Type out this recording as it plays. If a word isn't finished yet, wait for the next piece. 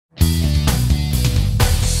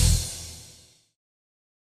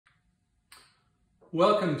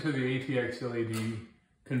Welcome to the ATX LED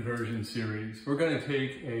conversion series. We're going to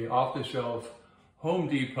take a off-the-shelf Home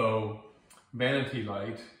Depot vanity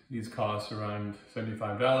light. These cost around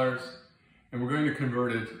 $75, and we're going to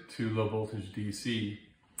convert it to low voltage DC.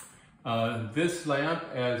 This lamp,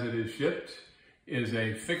 as it is shipped, is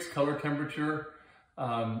a fixed color temperature,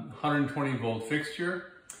 120 volt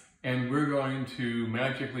fixture, and we're going to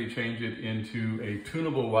magically change it into a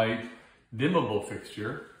tunable white dimmable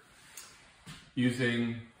fixture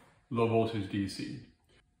using low voltage DC.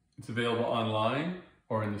 It's available online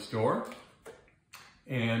or in the store,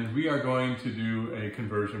 and we are going to do a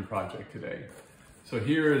conversion project today. So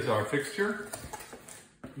here is our fixture,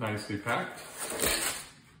 nicely packed.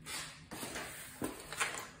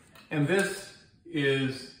 And this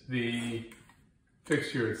is the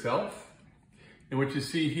fixture itself. And what you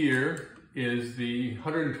see here is the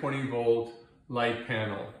 120 volt light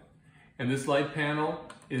panel. And this light panel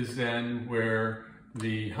is then where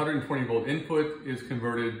the 120 volt input is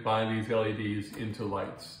converted by these LEDs into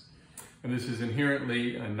lights. And this is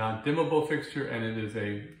inherently a not dimmable fixture, and it is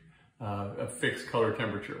a fixed color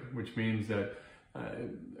temperature, which means that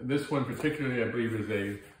this one particularly, I believe,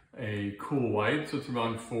 is a cool white, so it's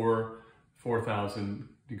around 4,000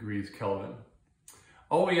 degrees Kelvin.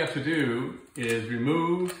 All we have to do is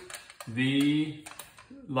remove the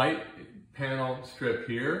light panel strip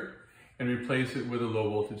here and replace it with a low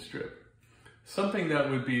voltage strip. Something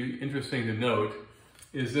that would be interesting to note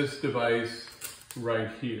is this device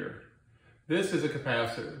right here. This is a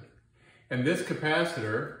capacitor, and this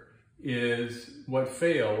capacitor is what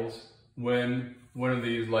fails when one of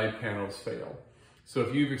these light panels fail. So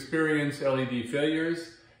if you've experienced LED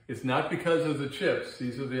failures, it's not because of the chips.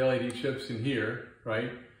 These are the LED chips in here,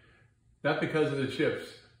 right? Not because of the chips,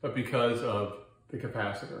 but because of the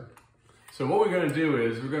capacitor. So what we're going to do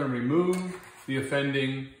is we're going to remove the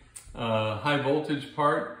offending high voltage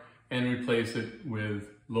part and replace it with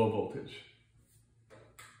low voltage.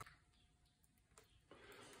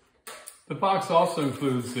 The box also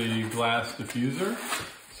includes the glass diffuser.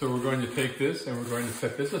 So we're going to take this and we're going to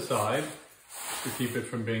set this aside to keep it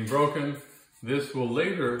from being broken. This will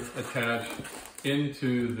later attach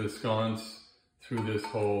into the sconce through this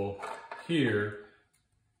hole here,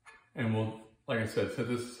 and we'll, like I said, set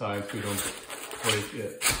this aside so we don't break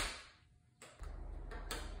it.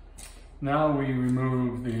 Now we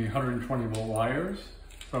remove the 120 volt wires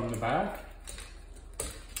from the back,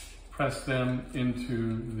 press them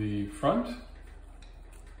into the front,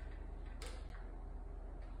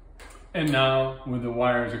 and now with the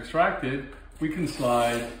wires extracted, we can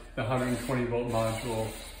slide the 120 volt module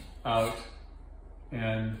out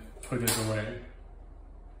and put it away.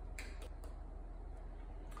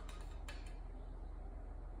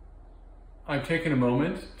 I've taken a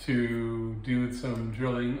moment to do some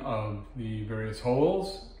drilling of the various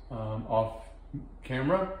holes off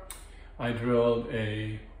camera. I drilled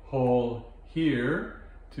a hole here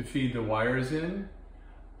to feed the wires in.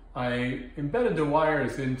 I embedded the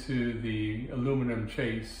wires into the aluminum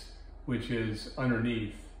chase, which is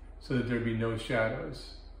underneath, so that there'd be no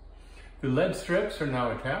shadows. The LED strips are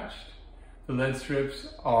now attached. The LED strips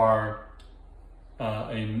are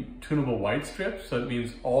a tunable white strip, so it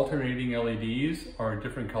means alternating LEDs are a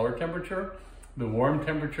different color temperature. The warm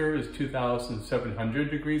temperature is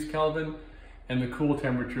 2,700 degrees Kelvin, and the cool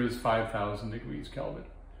temperature is 5,000 degrees Kelvin.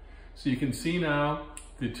 So you can see now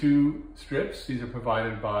the two strips. These are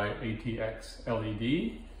provided by ATX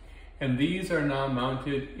LED, and these are now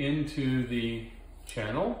mounted into the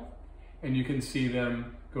channel, and you can see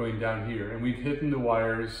them going down here. And we've hidden the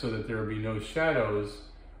wires so that there will be no shadows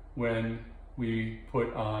when we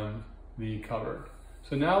put on the cover.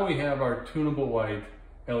 So now we have our tunable white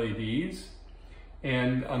LEDs,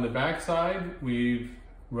 and on the back side we've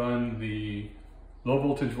run the low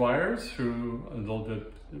voltage wires through a little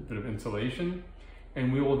bit of insulation,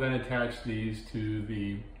 and we will then attach these to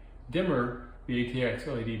the dimmer, the ATX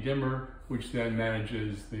LED dimmer, which then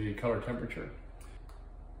manages the color temperature.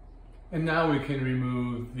 And now we can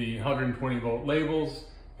remove the 120 volt labels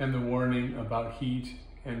and the warning about heat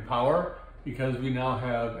and power, because we now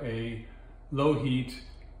have a low heat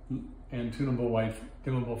and tunable white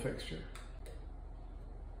dimmable fixture.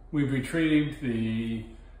 We've retrieved the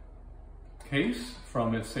case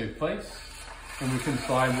from its safe place, and we can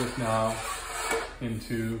slide this now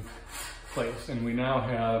into place, and we now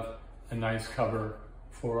have a nice cover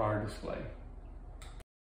for our display.